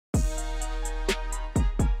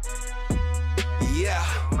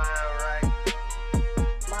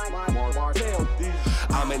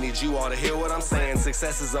need you all to hear what I'm saying.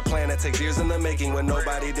 Success is a plan that takes years in the making. When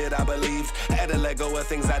nobody did, I believe. Had to let go of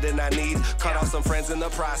things I did not need. Cut off some friends in the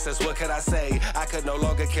process, what could I say? I could no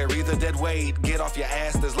longer carry the dead weight. Get off your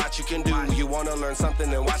ass, there's lots you can do. You wanna learn something,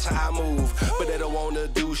 then watch how I move. But they don't wanna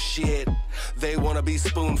do shit. They wanna be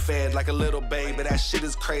spoon-fed like a little baby. That shit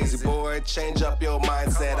is crazy, boy. Change up your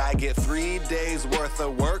mindset. I get 3 days worth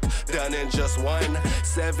of work done in just one.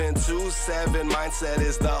 727 mindset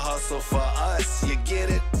is the hustle for us. You get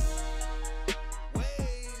it?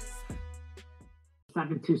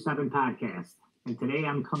 727 podcast. And today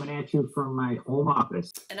I'm coming at you from my home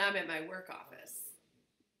office. And I'm at my work office.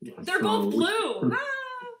 Yeah, They're both blue.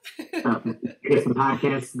 Get some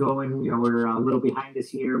podcasts going. You know, we're a little behind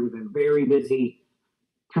this year. We've been very busy.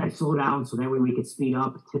 Try to slow down so that way we can speed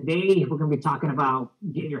up. Today, we're going to be talking about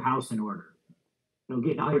getting your house in order. You know,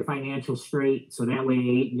 getting all your financials straight so that way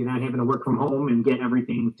you're not having to work from home and get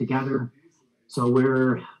everything together. So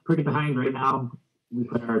we're pretty behind right now. We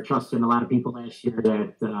put our trust in a lot of people last year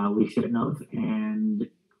that we shouldn't have, and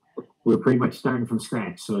we're pretty much starting from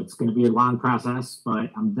scratch. So it's going to be a long process, but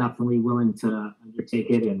I'm definitely willing to undertake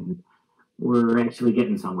it, and we're actually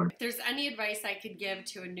getting somewhere. If there's any advice I could give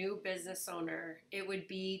to a new business owner, it would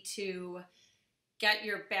be to get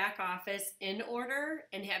your back office in order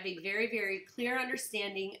and have a very, very clear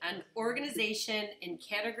understanding on organization and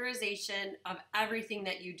categorization of everything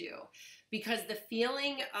that you do. Because the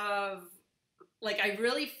feeling of, like, I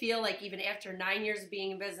really feel like even after 9 years of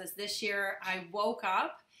being in business, this year I woke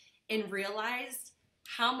up and realized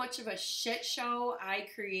how much of a shit show I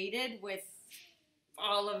created with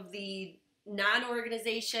all of the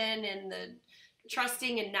non-organization and the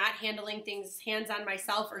trusting and not handling things hands-on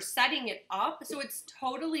myself or setting it up. So it's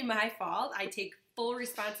totally my fault. I take full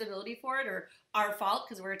responsibility for it, or our fault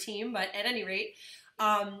because we're a team. But at any rate,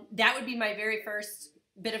 that would be my very first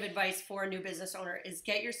bit of advice for a new business owner, is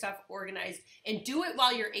get your stuff organized and do it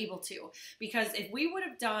while you're able to. Because if we would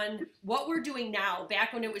have done what we're doing now,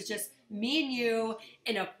 back when it was just me and you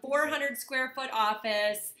in a 400 square foot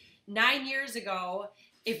office 9 years ago,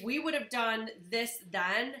 if we would have done this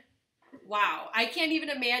then, wow, I can't even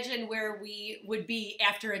imagine where we would be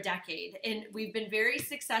after a decade. And we've been very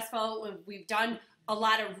successful. We've done a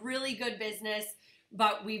lot of really good business,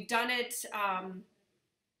 but we've done it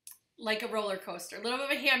like a roller coaster, a little bit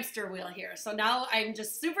of a hamster wheel here. So now I'm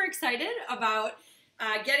just super excited about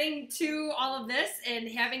getting to all of this and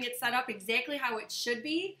having it set up exactly how it should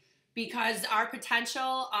be, because our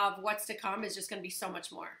potential of what's to come is just going to be so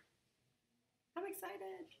much more. I'm excited.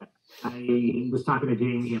 I was talking to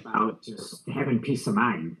Jamie about just having peace of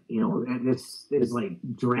mind. You know, and this is like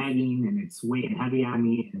dragging and it's weighing heavy on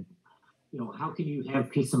me. And, you know, how can you have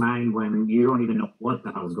peace of mind when you don't even know what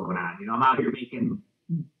the hell's going on? You know, I'm out here making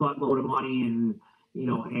buttload of money and, you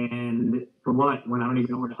know, and for what, when I don't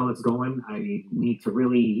even know where the hell it's going. I need to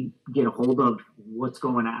really get a hold of what's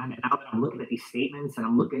going on. And now that I'm looking at these statements and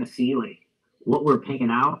I'm looking to see like what we're paying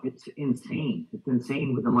out, it's insane. It's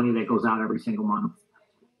insane with the money that goes out every single month.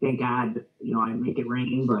 Thank God, you know, I make it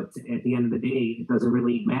rain, but at the end of the day, it doesn't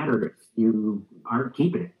really matter if you aren't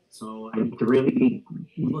keeping it. So I need to really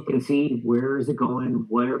look and see where is it going,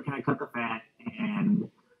 where can I cut the fat, and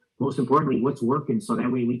most importantly, what's working, so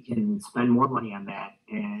that way we can spend more money on that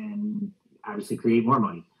and obviously create more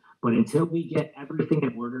money. But until we get everything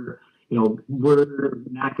in order, you know, we're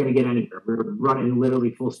not going to get anywhere. We're running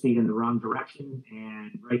literally full speed in the wrong direction,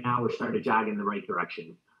 and right now we're starting to jog in the right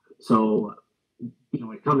direction. So, you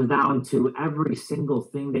know, it comes down to every single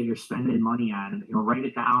thing that you're spending money on. You know, write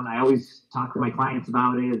it down. I always talk to my clients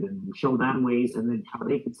about it and show them ways and then how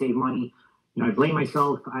they can save money. You know, I blame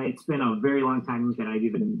myself. It's been a very long time that I've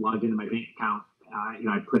even logged into my bank account. You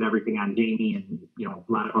know, I put everything on Jamie and, you know,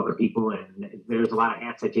 a lot of other people, and there's a lot of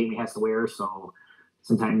hats that Jamie has to wear. So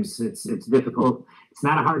sometimes it's difficult. It's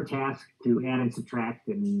not a hard task to add and subtract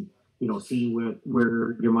and, you know, see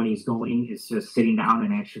where your money's going. It's just sitting down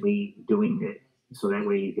and actually doing it, so that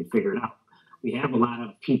way you can figure it out. We have a lot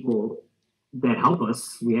of people that help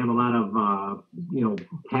us. We have a lot of, you know,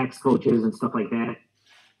 tax coaches and stuff like that,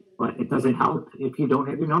 but it doesn't help if you don't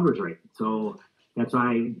have your numbers right. So that's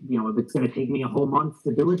why, you know, if it's going to take me a whole month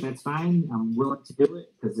to do it, that's fine. I'm willing to do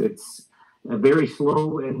it because it's a very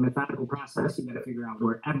slow and methodical process. You got to figure out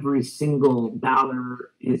where every single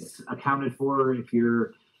dollar is accounted for. If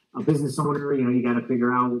you're a business owner, you know, you got to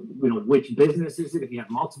figure out, you know, which business is it. If you have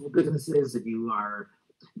multiple businesses, if you are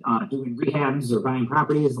doing rehabs or buying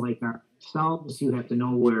properties like ourselves, you have to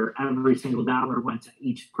know where every single dollar went to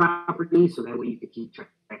each property, so that way you can keep track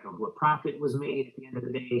of what profit was made at the end of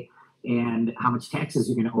the day and how much taxes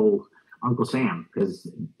you're going to owe Uncle Sam,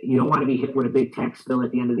 because you don't want to be hit with a big tax bill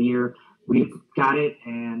at the end of the year. we've got it,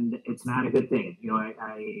 and it's not a good thing. You know,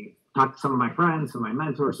 I talked to some of my friends, some of my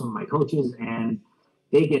mentors, some of my coaches, and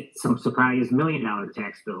they get some surprise $1 million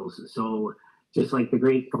tax bills. So just like the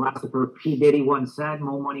great philosopher P. Diddy once said,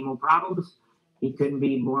 more money, more problems. He couldn't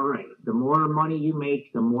be more right. The more money you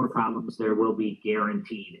make, the more problems there will be,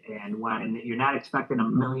 guaranteed. And when you're not expecting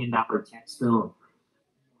 $1 million tax bill,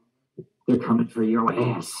 they're coming for your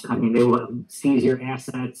ass. I mean, they will seize your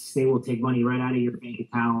assets. They will take money right out of your bank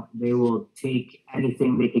account. They will take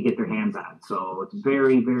anything they could get their hands on. So it's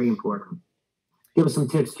very, very important. Give us some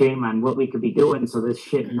tips, James, on what we could be doing so this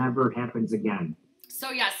shit never happens again. So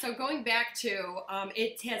so going back to,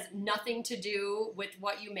 it has nothing to do with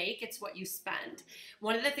what you make, it's what you spend.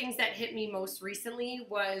 One of the things that hit me most recently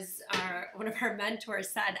was one of our mentors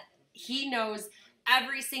said he knows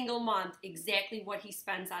every single month exactly what he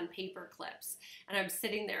spends on paper clips. And I'm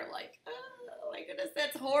sitting there like, oh my goodness,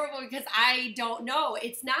 that's horrible, because I don't know.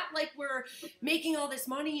 It's not like we're making all this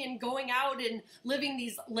money and going out and living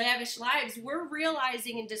these lavish lives. We're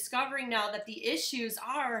realizing and discovering now that the issues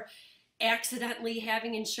are accidentally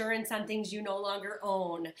having insurance on things you no longer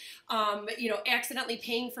own, you know, accidentally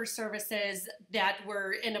paying for services that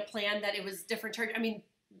were in a plan that it was different charge. I mean,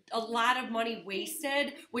 a lot of money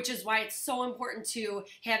wasted, which is why it's so important to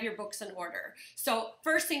have your books in order. So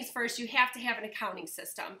first things first, you have to have an accounting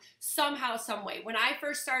system somehow, some way. When I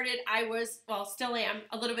first started, I was, well, still am,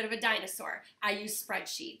 a little bit of a dinosaur. I use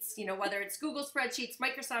spreadsheets, you know, whether it's Google spreadsheets,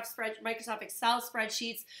 Microsoft Excel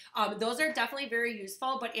spreadsheets. Those are definitely very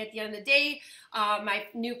useful, but at the end of the day, my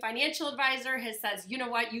new financial advisor has says, you know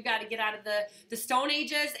what, you got to get out of the Stone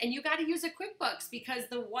Ages and you got to use a QuickBooks, because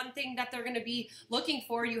the one thing that they're going to be looking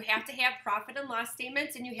for, you have to have profit and loss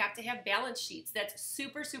statements and you have to have balance sheets. That's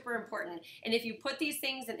super, super important. And if you put these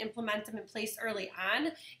things and implement them in place early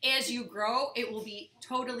on, as you grow, it will be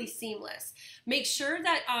totally seamless. Make sure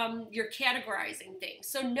that you're categorizing things.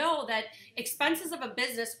 So know that expenses of a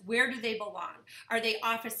business, where do they belong? Are they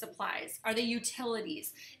office supplies? Are they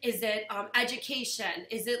utilities? Is it education?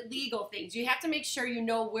 Is it legal things? You have to make sure you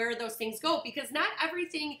know where those things go, because not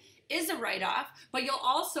everything is a write-off, but you'll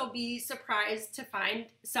also be surprised to find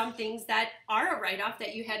some things that are a write-off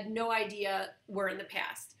that you had no idea were in the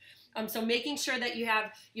past. So making sure that you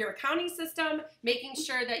have your accounting system, making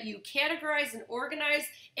sure that you categorize and organize,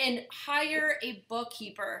 and hire a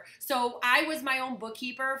bookkeeper. So I was my own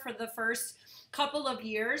bookkeeper for the first couple of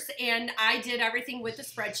years, and I did everything with the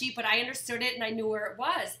spreadsheet, but I understood it and I knew where it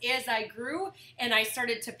was. As I grew and I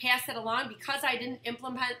started to pass it along, because I didn't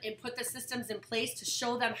implement and put the systems in place to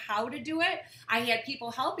show them how to do it, I had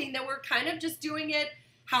people helping that were kind of just doing it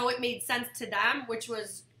how it made sense to them, which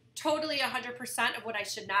was totally 100% of what I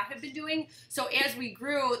should not have been doing. So as we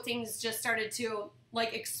grew, things just started to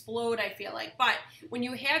like explode, I feel like. But when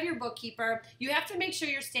you have your bookkeeper, you have to make sure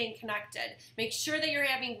you're staying connected. Make sure that you're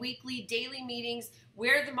having weekly, daily meetings,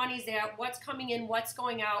 where the money's at, what's coming in, what's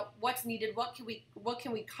going out, what's needed, what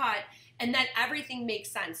can we cut, and then everything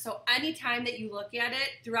makes sense. So anytime that you look at it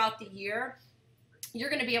throughout the year, you're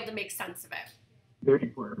going to be able to make sense of it. Very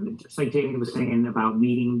important. Just like Jamie was saying about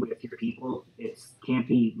meeting with your people, it can't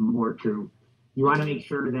be more true. You want to make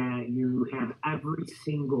sure that you have every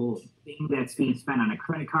single thing that's being spent on a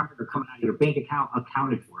credit card or coming out of your bank account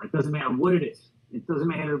accounted for. It doesn't matter what it is. It doesn't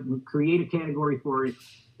matter. Create a category for it.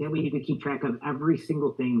 That way you can keep track of every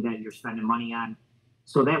single thing that you're spending money on.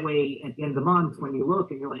 So that way, at the end of the month, when you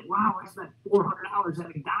look and you're like, wow, I spent $400 at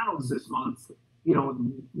McDonald's this month, you know,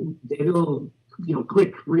 it'll, you know,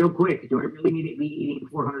 click real quick. Do I really need to be eating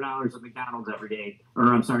 $400 at McDonald's every day? Or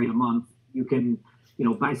I'm sorry, a month. You can, you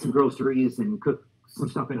know, buy some groceries and cook some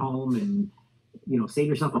stuff at home and, you know, save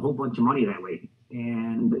yourself a whole bunch of money that way.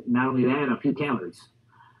 And not only that, a few calories.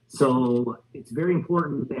 So it's very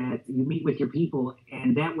important that you meet with your people,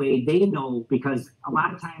 and that way they know, because a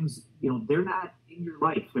lot of times, you know, they're not in your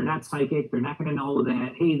life. They're not psychic. They're not going to know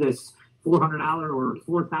that, hey, this $400 or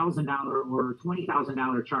 $4,000 or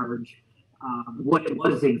 $20,000 charge, what it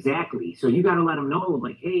was exactly. So you got to let them know,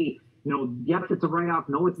 like, hey, you know, yep, it's a write-off.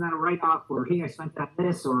 No, it's not a write-off. Or, hey, I spent that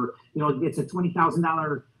this, or, you know, it's a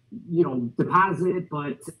 $20,000, you know, deposit,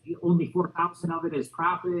 but only $4,000 of it is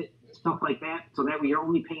profit, stuff like that. So that way you're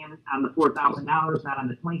only paying on the $4,000, not on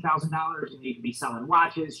the $20,000. And you can be selling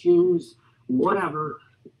watches, shoes, whatever.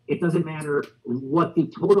 It doesn't matter what the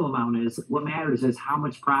total amount is. What matters is how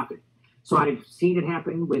much profit. So I've seen it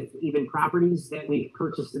happen with even properties that we've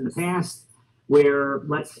purchased in the past, where,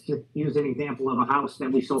 let's just use an example of a house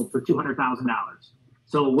that we sold for $200,000.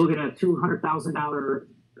 So we'll get a $200,000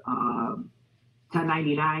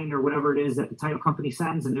 1099 or whatever it is that the title company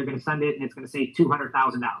sends, and they're going to send it, and it's going to say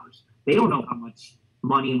 $200,000. They don't know how much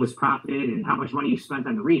money was profited and how much money you spent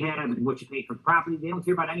on the rehab and what you paid for the property. They don't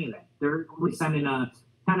care about any of that. They're only sending a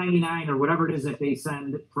 1099 or whatever it is that they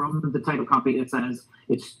send from the title company that says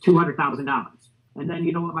it's $200,000. And then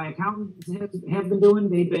you know what my accountants have been doing?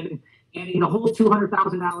 They've been adding a whole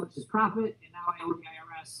 $200,000 as profit, and now I owe the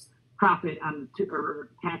IRS profit on or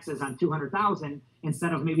taxes on $200,000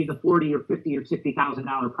 instead of maybe the $40 or $50 or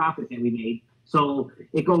 $60,000 profit that we made. So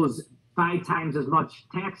it goes 5 times as much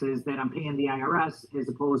taxes that I'm paying the IRS as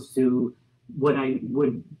opposed to what I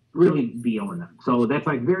would really be owing them. So that's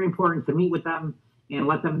like very important to meet with them and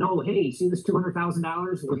let them know, hey, see this $200,000?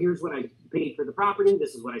 Well, here's what I paid for the property.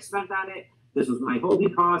 This is what I spent on it. This was my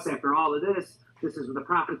holding costs after all of this. This is the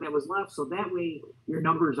profit that was left. So that way your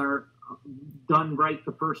numbers are done right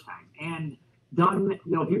the first time. And done,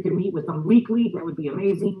 if you can meet with them weekly, that would be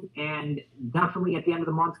amazing. And definitely at the end of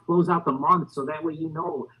the month, close out the month. So that way,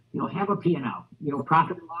 have a P&L,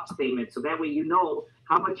 profit and loss statement. So that way,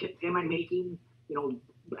 how much am I making,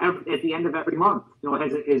 at the end of every month.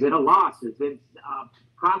 Is it a loss? Is it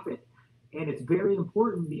profit? And it's very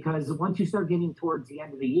important because once you start getting towards the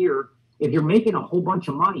end of the year, if you're making a whole bunch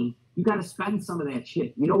of money, you got to spend some of that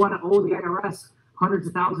shit. You don't want to owe the IRS hundreds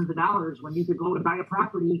of thousands of dollars when you could go and buy a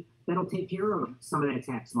property that'll take care of some of that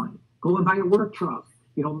tax money. Go and buy a work truck,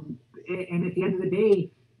 and at the end of the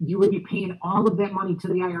day, you would be paying all of that money to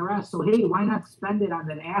the IRS. So, hey, why not spend it on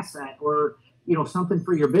an asset or, something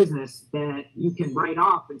for your business that you can write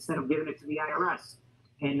off instead of giving it to the IRS?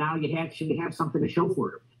 And now you actually have something to show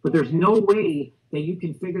for it. But there's no way that you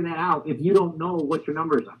can figure that out if you don't know what your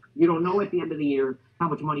numbers are. You don't know at the end of the year how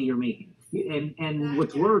much money you're making. And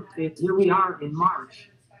what's worse is here we are in March,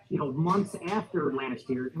 months after last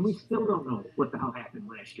year, and we still don't know what the hell happened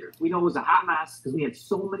last year. We know it was a hot mess because we had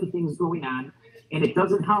so many things going on, and it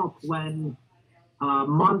doesn't help when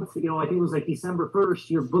I think it was like December 1st,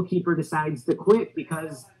 your bookkeeper decides to quit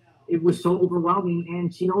because it was so overwhelming,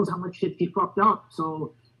 and she knows how much shit she fucked up.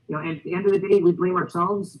 So, at the end of the day, we blame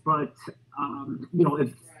ourselves, but,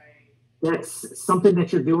 if that's something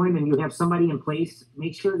that you're doing and you have somebody in place,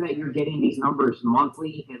 make sure that you're getting these numbers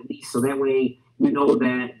monthly at least, so that way you know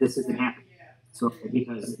that this isn't happening. So,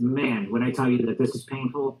 because, man, when I tell you that this is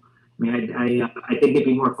painful, I mean, I think it'd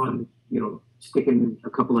be more fun, sticking a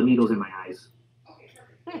couple of needles in my eyes.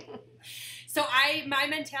 So my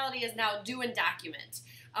mentality is now do and document.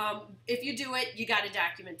 If you do it, you got to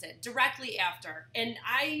document it directly after. And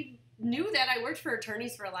I knew that. I worked for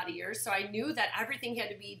attorneys for a lot of years, so I knew that everything had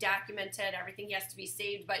to be documented, everything has to be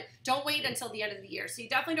saved, but don't wait until the end of the year. So you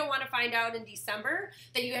definitely don't want to find out in December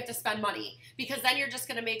that you have to spend money, because then you're just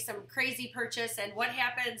going to make some crazy purchase. And what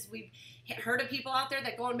happens, we've heard of people out there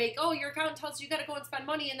that go and make, your accountant tells you got to go and spend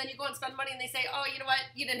money, and then you go and spend money and they say, you know what,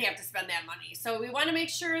 you didn't have to spend that money. So we want to make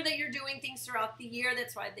sure that you're doing things throughout the year.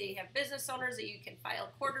 That's why they have business owners that you can file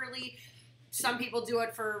quarterly. Some people do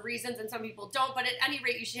it for reasons and some people don't, but at any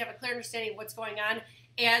rate, you should have a clear understanding of what's going on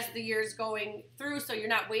as the year's going through, so you're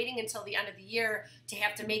not waiting until the end of the year to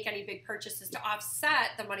have to make any big purchases to offset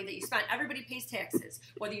the money that you spent. Everybody pays taxes.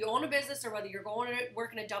 Whether you own a business or whether you're going to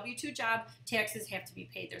work in a W-2 job, taxes have to be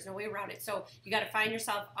paid. There's no way around it. So you got to find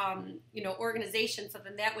yourself, organization, so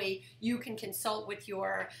then that way you can consult with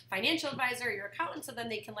your financial advisor, your accountant, so then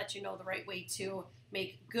they can let you know the right way to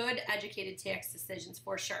make good, educated tax decisions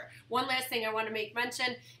for sure. One last thing I want to make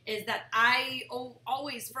mention is that I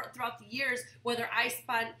always, throughout the years, whether I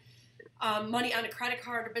spent money on a credit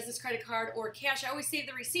card, a business credit card, or cash, I always save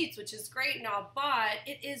the receipts, which is great now, but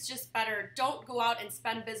it is just better. Don't go out and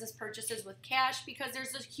spend business purchases with cash, because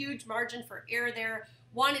there's a huge margin for error there.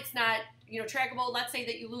 One, it's not trackable. Let's say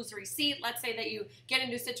that you lose a receipt. Let's say that you get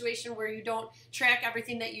into a situation where you don't track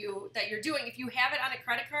everything that you're doing. If you have it on a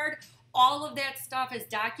credit card, all of that stuff is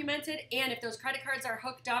documented, and if those credit cards are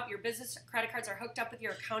hooked up, your business credit cards are hooked up with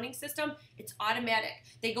your accounting system, it's automatic.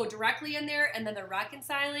 They go directly in there, and then they're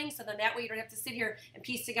reconciling, so then that way you don't have to sit here and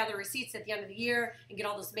piece together receipts at the end of the year and get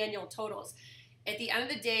all those manual totals. At the end of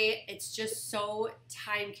the day, it's just so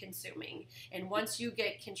time consuming. And once you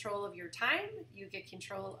get control of your time, you get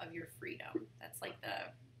control of your freedom. That's like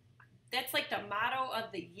the motto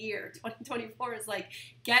of the year. 2024 is like,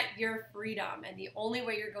 get your freedom. And the only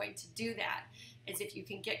way you're going to do that is if you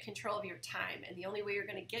can get control of your time. And the only way you're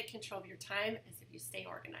going to get control of your time is if you stay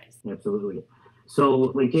organized. Absolutely.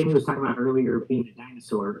 So like Jamie was talking about earlier, being a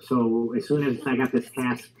dinosaur. So as soon as I got this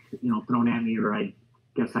task, thrown at me, or I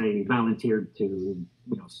guess I volunteered to,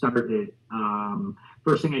 start it.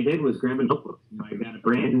 First thing I did was grab a notebook. I got a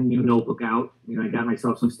brand new notebook out. I got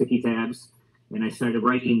myself some sticky tabs, and I started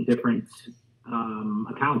writing different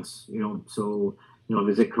accounts. So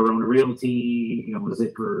was it Corona Realty? Was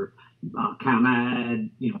it for ComEd?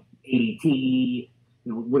 ADT?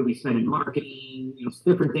 what do we spend in marketing,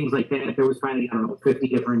 different things like that. There was probably, I don't know, 50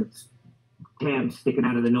 different tabs sticking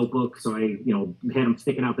out of the notebook. So I, had them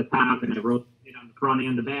sticking out the top, and I wrote it on the front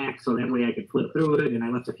and the back, so that way I could flip through it, and I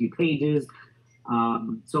left a few pages.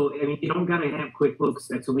 So, I mean, you don't got to have QuickBooks.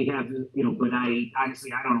 That's what we have, but I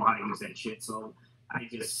don't know how to use that shit. So I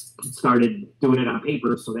just started doing it on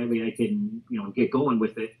paper, so that way I can, get going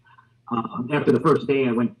with it. After the first day,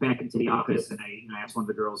 I went back into the office, and I asked one of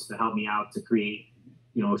the girls to help me out to create,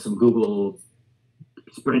 some Google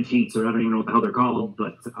spreadsheets, or I don't even know what the hell they're called.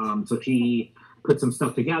 But so she put some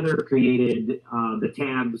stuff together, created the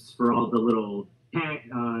tabs for all the little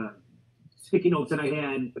sticky notes that I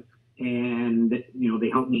had. And, they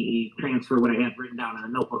helped me transfer what I had written down on a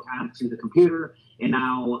notebook onto the computer. And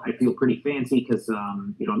now I feel pretty fancy because,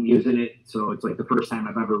 I'm using it. So it's like the first time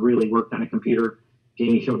I've ever really worked on a computer.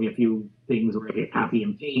 Jamie showed me a few things where I could copy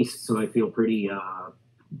and paste. So I feel pretty,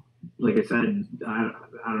 like I said, I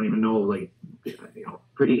don't even know, like,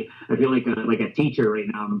 pretty, I feel like a teacher right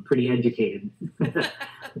now. I'm pretty educated.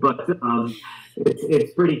 But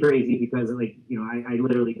it's pretty crazy because, like, I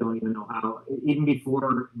literally don't even know how, even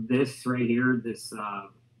before this right here, this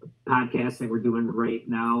podcast that we're doing right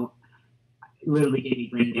now, literally gave me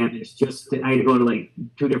brain damage. I had to go to like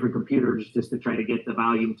 2 different computers just to try to get the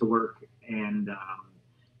volume to work. And,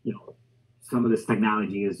 some of this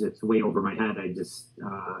technology is just way over my head. I just,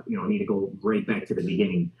 need to go right back to the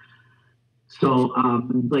beginning. So,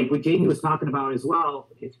 like what Jamie was talking about as well,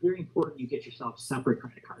 it's very important you get yourself separate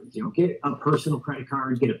credit cards. Get a personal credit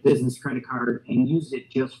card, get a business credit card, and use it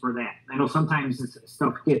just for that. I know sometimes this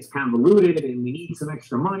stuff gets convoluted and we need some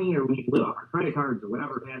extra money, or we need to live off our credit cards or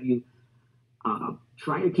whatever have you.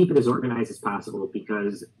 Try to keep it as organized as possible,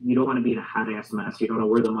 because you don't want to be in a hot ass mess. You don't know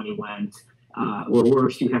where the money went. Or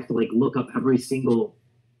worse, you have to like look up every single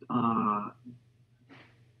time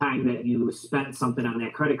that you spent something on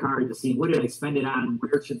that credit card to see what did I spend it on,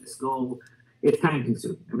 where should this go. It's time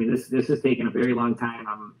consuming. I mean, this has taken a very long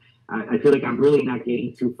time. I feel like I'm really not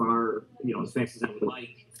getting too far, as fast as I would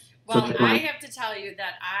like. Well, I have to tell you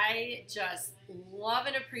that I just love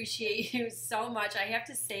and appreciate you so much. I have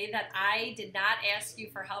to say that I did not ask you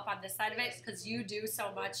for help on this side of it because you do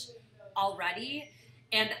so much already.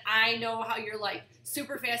 And I know how you're like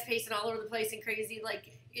super fast paced and all over the place and crazy.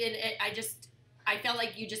 Like, I felt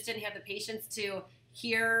like you just didn't have the patience to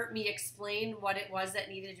hear me explain what it was that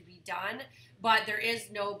needed to be done. But there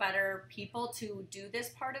is no better people to do this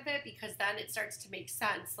part of it, because then it starts to make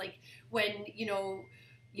sense. Like when,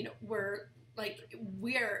 we're like,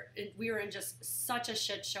 we were in just such a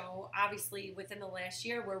shit show, obviously, within the last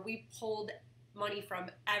year, where we pulled money from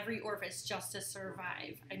every orifice just to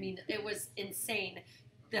survive. I mean, it was insane,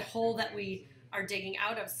 the hole that we are digging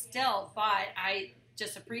out of still. But I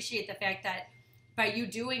just appreciate the fact that by you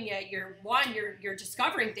doing it, you're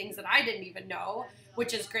discovering things that I didn't even know,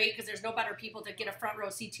 which is great, because there's no better people to get a front row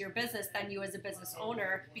seat to your business than you as a business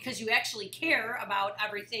owner, because you actually care about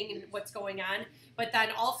everything and what's going on. But then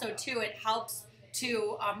also too, it helps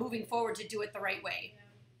to moving forward to do it the right way.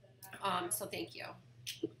 So thank you.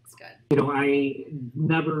 It's good. I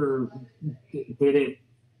never did it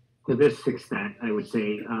to this extent, I would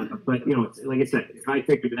say. But, it's, like I said, if I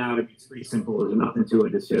figured it out, it's pretty simple. There's nothing to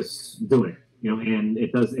it. It's just doing it, and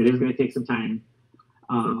it is going to take some time.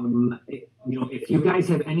 If you guys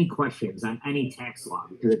have any questions on any tax law,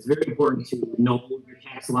 because it's very important to know your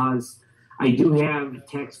tax laws. I do have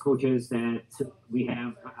tax coaches that we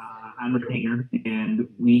have on retainer, and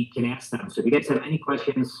we can ask them. So if you guys have any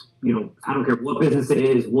questions, I don't care what business it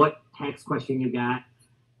is, what tax question you got,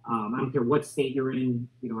 I don't care what state you're in,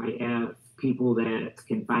 I have people that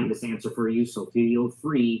can find this answer for you. So feel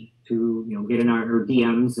free to, get in our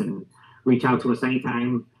DMs and reach out to us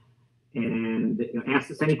anytime and ask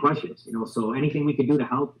us any questions, so anything we could do to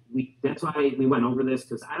help. That's why we went over this,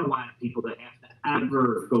 because I don't want people to have to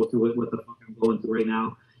ever go through it what the fuck I'm going through right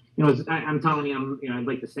now. I'm telling you, I'd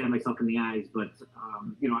like to stab myself in the eyes, but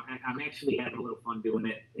I'm actually having a little fun doing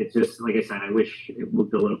it. It's just, like I said, I wish it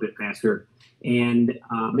moved a little bit faster, and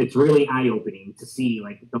it's really eye-opening to see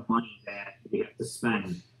like the money that we have to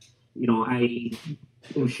spend.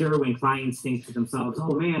 I'm sure when clients think to themselves,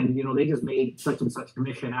 oh man, they just made such and such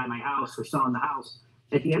commission on my house for selling the house.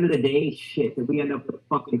 At the end of the day, shit, if we end up with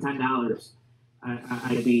fucking $10,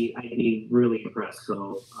 I'd be really impressed.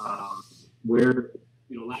 So where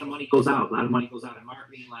a lot of money goes out. A lot of money goes out in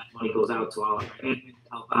marketing. A lot of money goes out to all of our admin to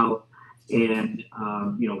help out. And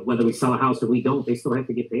whether we sell a house or we don't, they still have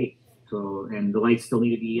to get paid. So, and the lights still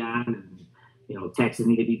need to be on, and taxes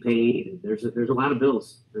need to be paid. There's a lot of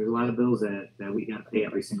bills. There's a lot of bills that we got to pay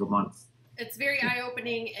every single month. it's very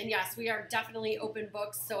eye-opening, and yes, we are definitely open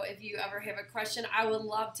books. So if you ever have a question, I would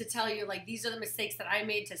love to tell you, like, these are the mistakes that I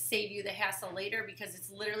made to save you the hassle later, because it's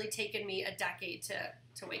literally taken me a decade to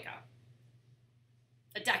wake up.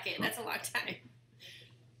 A decade, that's a long time.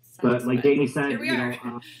 So, But like Jamie said, here we are.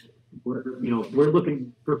 we're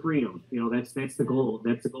looking for freedom. That's the goal.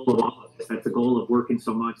 That's the goal of all of us. That's the goal of working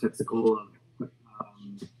so much. That's the goal of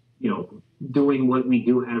doing what we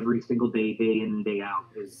do every single day, day in and day out,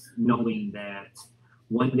 is knowing that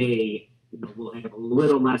one day we'll have a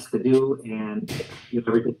little less to do, and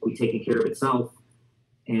everything will be taking care of itself,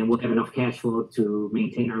 and we'll have enough cash flow to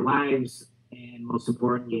maintain our lives, and most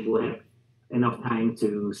importantly, we'll have enough time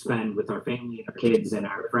to spend with our family and our kids and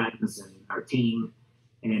our friends and our team,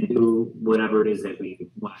 and do whatever it is that we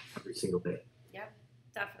want every single day. Yep,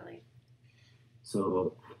 definitely.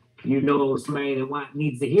 So somebody that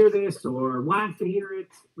needs to hear this or wants to hear it,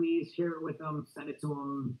 please share it with them, send it to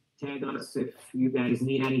them, tag us. If you guys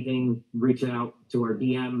need anything, reach out to our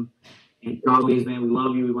DM. And always, man, we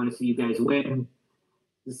love you. We want to see you guys win.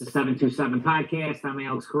 This is 727 Podcast. I'm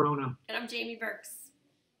Alex Corona. And I'm Jamie Burks.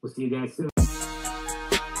 We'll see you guys soon.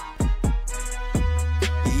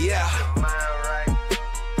 Yeah.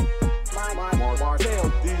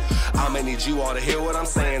 I'ma need you all to hear what I'm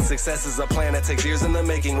saying. Success is a plan that takes years in the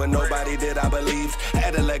making. When nobody did, I believe.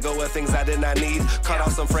 Had to let go of things I did not need. Cut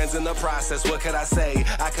off some friends in the process. What could I say?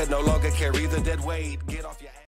 I could no longer carry the dead weight. Get off your